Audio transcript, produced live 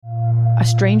a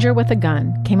stranger with a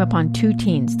gun came upon two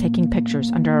teens taking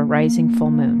pictures under a rising full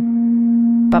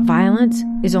moon. But violence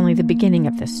is only the beginning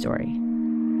of this story.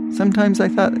 Sometimes I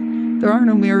thought, there are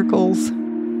no miracles.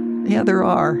 Yeah, there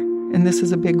are, and this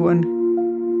is a big one.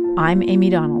 I'm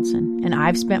Amy Donaldson, and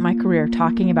I've spent my career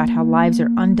talking about how lives are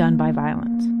undone by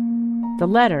violence. The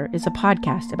Letter is a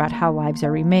podcast about how lives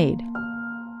are remade.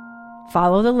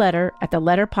 Follow The Letter at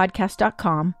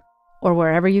theletterpodcast.com or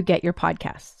wherever you get your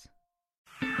podcasts.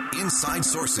 Inside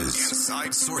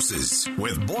Sources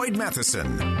with Boyd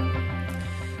Matheson.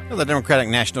 Well, the Democratic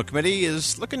National Committee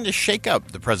is looking to shake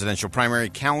up the presidential primary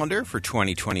calendar for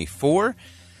 2024.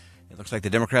 It looks like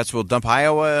the Democrats will dump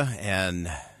Iowa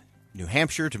and New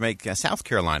Hampshire to make South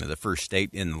Carolina the first state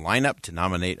in the lineup to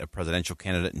nominate a presidential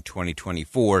candidate in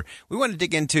 2024. We want to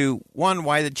dig into, one,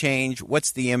 why the change,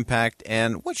 what's the impact,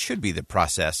 and what should be the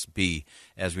process be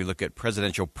as we look at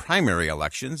presidential primary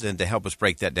elections. And to help us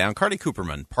break that down, Carly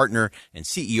Cooperman, partner and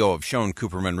CEO of Schoen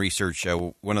Cooperman Research,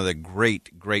 one of the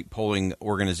great polling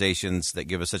organizations that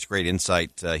give us such great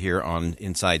insight here on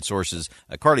Inside Sources.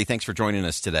 Carly, thanks for joining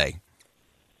us today.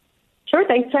 Sure,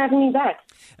 thanks for having me back.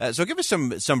 So give us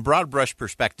some broad brush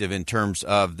perspective in terms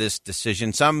of this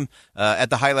decision. Some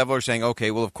at the high level are saying, okay,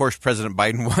 well, of course, President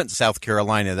Biden wants South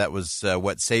Carolina. That was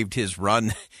what saved his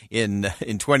run in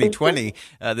 2020.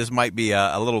 This might be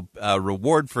a little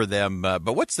reward for them.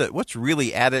 But what's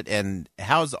really at it, and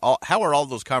how are all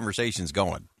those conversations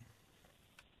going?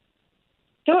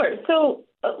 Sure. So,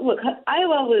 look,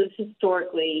 Iowa was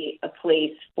historically a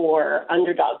place for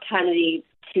underdog candidates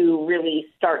to really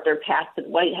start their path to the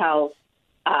White House.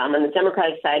 On the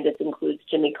Democratic side, this includes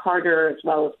Jimmy Carter as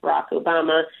well as Barack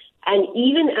Obama. And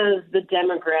even as the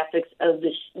demographics of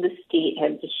the state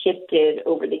have shifted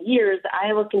over the years,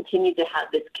 Iowa continued to have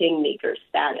this kingmaker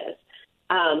status.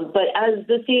 But as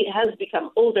the state has become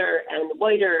older and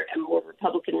whiter and more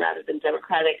Republican rather than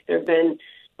Democratic, there have been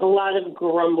a lot of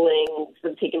grumblings that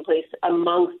have taken place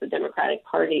amongst the Democratic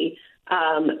Party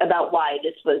about why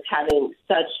this was having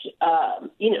such a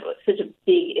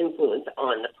big influence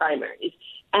on the primaries.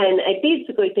 And I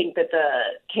basically think that the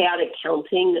chaotic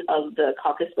counting of the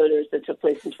caucus voters that took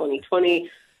place in 2020,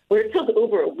 where it took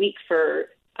over a week for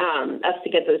us to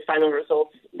get those final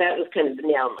results, that was kind of the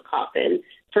nail in the coffin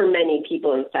for many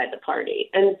people inside the party.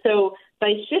 And so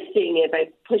by shifting it, by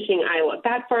pushing Iowa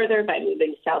back farther, by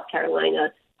moving South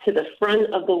Carolina to the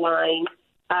front of the line,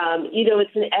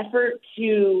 it's an effort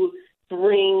to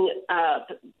bring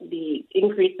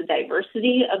increase the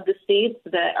diversity of the states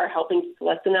that are helping to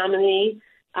select the nominee,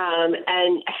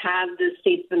 and have the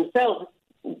states themselves,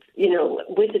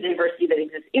 with the diversity that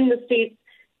exists in the states,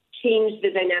 change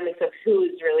the dynamics of who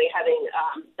is really having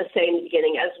a say in the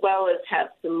beginning, as well as have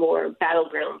some more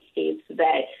battleground states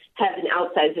that have an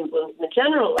outsized influence in the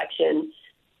general election,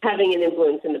 having an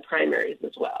influence in the primaries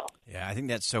as well. Yeah, I think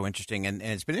that's so interesting. And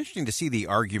it's been interesting to see the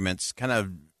arguments kind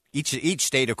of. Each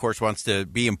state, of course, wants to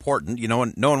be important. No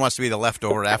one wants to be the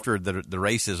leftover after the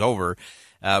race is over.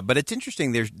 But it's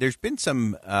interesting. There's been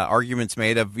some arguments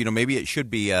made of, maybe it should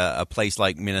be a place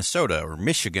like Minnesota or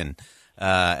Michigan.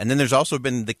 And then there's also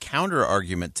been the counter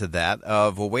argument to that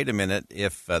of, well, wait a minute,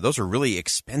 if those are really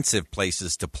expensive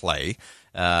places to play,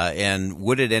 and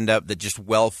would it end up that just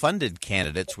well-funded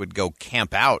candidates would go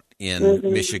camp out in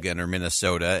Michigan or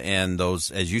Minnesota, and those,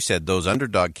 as you said, those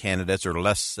underdog candidates or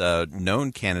less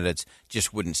known candidates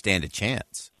just wouldn't stand a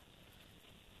chance?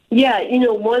 Yeah,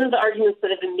 one of the arguments that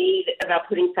have been made about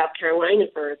putting South Carolina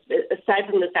first, aside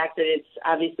from the fact that it's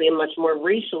obviously a much more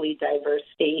racially diverse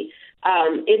state,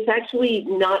 it's actually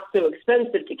not so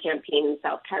expensive to campaign in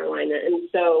South Carolina. And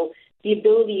so the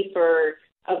ability for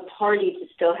a party to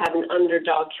still have an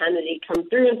underdog candidate come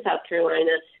through in South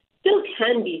Carolina still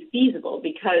can be feasible,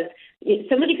 because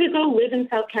somebody could go live in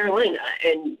South Carolina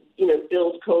and,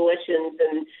 build coalitions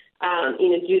and,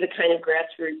 do the kind of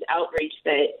grassroots outreach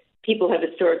that people have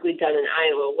historically done in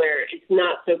Iowa, where it's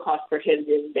not so cost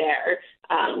prohibitive there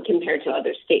compared to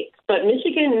other states. But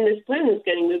Michigan in this plan is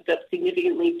getting moved up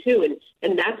significantly too,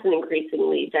 and that's an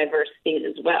increasingly diverse state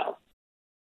as well.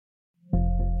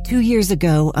 2 years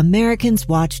ago, Americans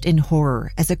watched in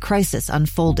horror as a crisis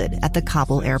unfolded at the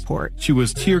Kabul airport. She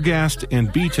was tear-gassed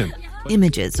and beaten.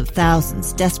 Images of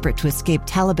thousands desperate to escape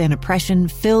Taliban oppression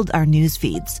filled our news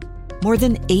feeds. More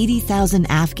than 80,000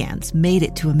 Afghans made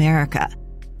it to America.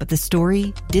 But the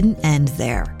story didn't end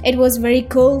there. It was very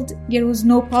cold. There was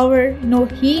no power, no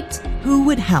heat. Who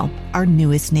would help our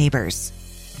newest neighbors?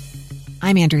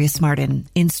 I'm Andrea Smartin.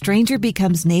 In Stranger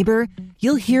Becomes Neighbor,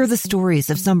 you'll hear the stories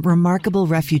of some remarkable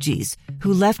refugees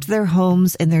who left their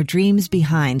homes and their dreams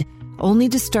behind, only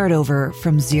to start over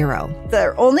from zero.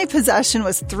 Their only possession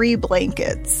was 3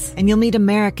 blankets. And you'll meet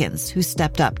Americans who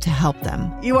stepped up to help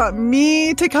them. You want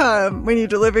me to come when you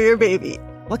deliver your baby.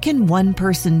 What can one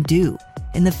person do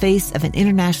in the face of an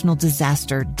international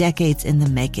disaster decades in the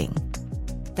making?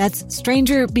 That's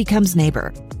Stranger Becomes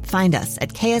Neighbor. Find us at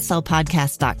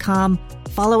kslpodcast.com.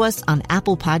 Follow us on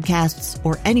Apple Podcasts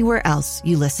or anywhere else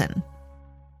you listen.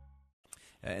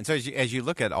 And so as you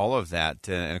look at all of that,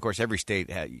 and of course every state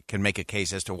can make a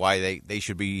case as to why they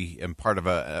should be part of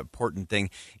an important thing.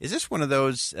 Is this one of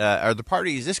those, are the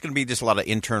parties, is this going to be just a lot of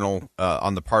internal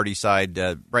on the party side?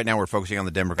 Right now we're focusing on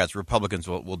the Democrats. Republicans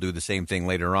will do the same thing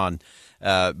later on.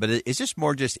 But is this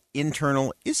more just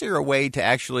internal? Is there a way to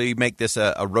actually make this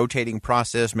a rotating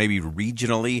process, maybe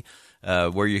regionally,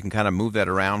 where you can kind of move that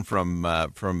around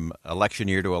from election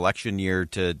year to election year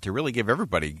to really give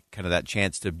everybody kind of that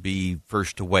chance to be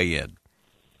first to weigh in?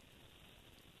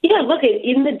 Yeah, look,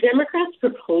 in the Democrats'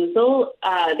 proposal,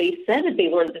 they said that they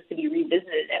wanted this to be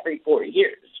revisited every 4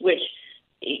 years, which,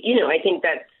 I think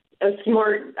that's a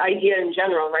smart idea in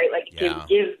general, right? Like, to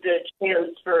give the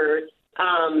chance for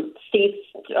states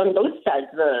on both sides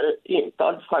of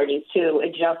both parties to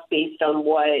adjust based on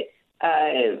what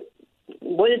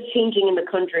is changing in the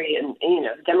country and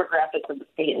the demographics of the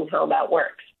state and how that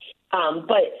works.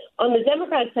 But on the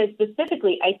Democrat side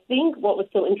specifically, I think what was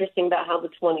so interesting about how the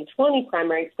 2020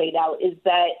 primary played out is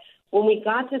that when we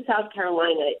got to South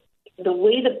Carolina, the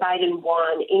way that Biden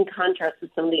won, in contrast with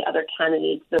some of the other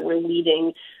candidates that were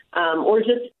leading or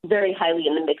just very highly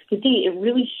in the mix to date, it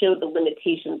really showed the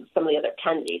limitations of some of the other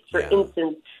candidates. For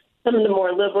instance, some of the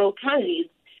more liberal candidates,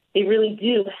 they really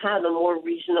do have a more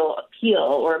regional appeal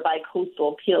or a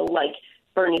bi-coastal appeal like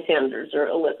Bernie Sanders or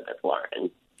Elizabeth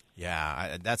Warren.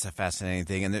 Yeah, that's a fascinating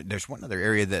thing. And there's one other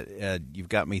area that you've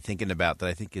got me thinking about that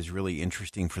I think is really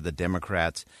interesting for the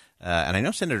Democrats. And I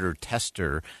know Senator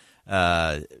Tester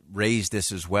raised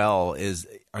this as well,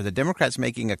 are the Democrats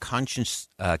making a conscious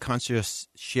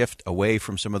shift away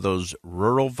from some of those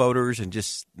rural voters and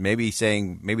just maybe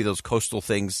saying maybe those coastal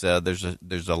things,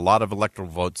 there's a lot of electoral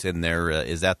votes in there.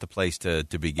 Is that the place to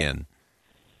begin?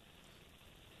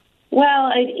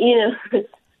 Well,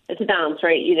 it's a balance,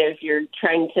 right? If you're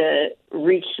trying to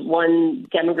reach one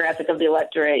demographic of the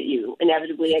electorate, you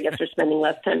inevitably, I guess, are spending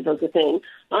less time focusing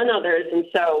on others. And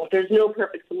so there's no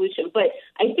perfect solution. But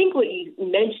I think what you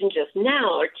mentioned just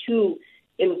now are two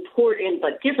important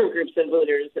but different groups of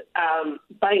voters.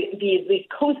 By these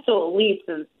coastal elites,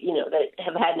 that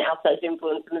have had an outsized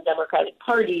influence in the Democratic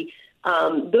Party,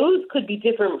 those could be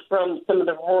different from some of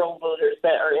the rural voters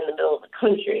that are in the middle of the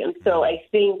country. And so I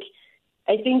think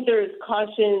there's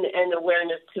caution and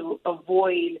awareness to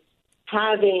avoid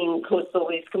having coastal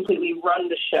elites completely run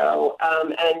the show,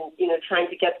 and trying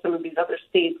to get some of these other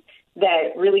states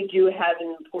that really do have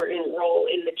an important role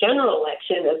in the general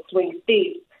election as swing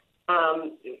states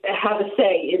have a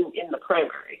say in the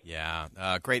primary. Yeah,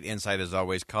 great insight as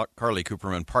always. Carly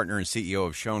Cooperman, partner and CEO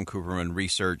of Schoen Cooperman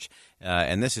Research.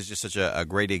 And this is just such a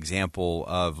great example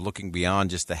of looking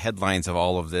beyond just the headlines of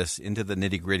all of this into the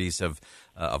nitty-gritties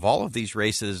of all of these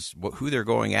races, who they're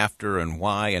going after and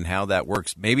why and how that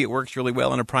works. Maybe it works really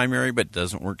well in a primary, but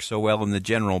doesn't work so well in the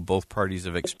general. Both parties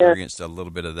have experienced a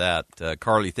little bit of that.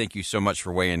 Carly, thank you so much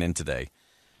for weighing in today.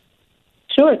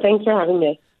 Sure. Thanks for having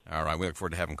me. All right. We look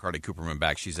forward to having Carly Cooperman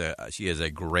back. She is a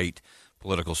great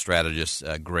political strategist,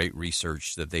 great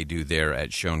research that they do there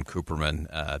at Schoen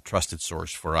Cooperman, trusted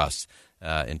source for us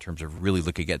in terms of really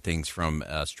looking at things from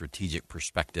a strategic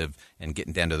perspective and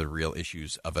getting down to the real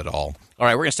issues of it all. All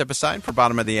right, we're going to step aside for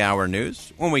bottom of the hour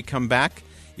news. When we come back,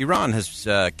 Iran has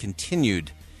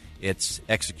continued its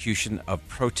execution of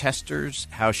protesters.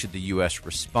 How should the U.S.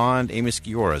 respond? Amos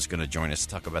Giora is going to join us to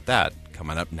talk about that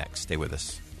coming up next. Stay with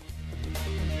us.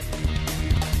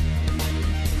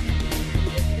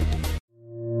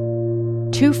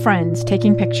 Two friends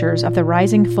taking pictures of the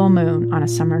rising full moon on a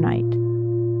summer night.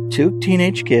 Two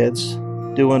teenage kids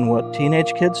doing what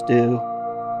teenage kids do.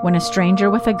 When a stranger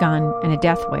with a gun and a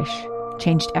death wish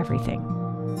changed everything.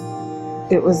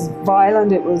 It was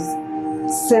violent, it was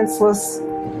senseless,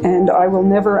 and I will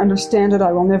never understand it,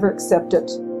 I will never accept it.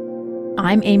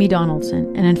 I'm Amy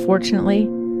Donaldson, and unfortunately,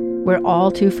 we're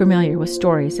all too familiar with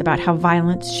stories about how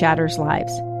violence shatters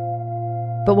lives.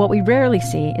 But what we rarely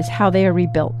see is how they are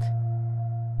rebuilt.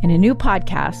 In a new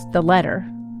podcast, The Letter,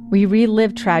 we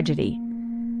relive tragedy,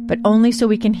 but only so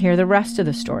we can hear the rest of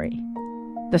the story.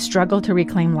 The struggle to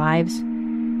reclaim lives,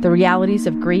 the realities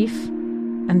of grief,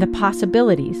 and the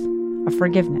possibilities of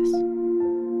forgiveness.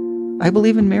 I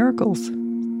believe in miracles.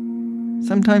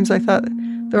 Sometimes I thought,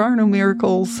 there are no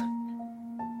miracles.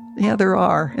 Yeah, there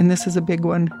are, and this is a big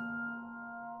one.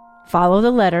 Follow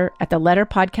The Letter at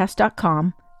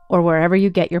theletterpodcast.com or wherever you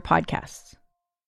get your podcasts.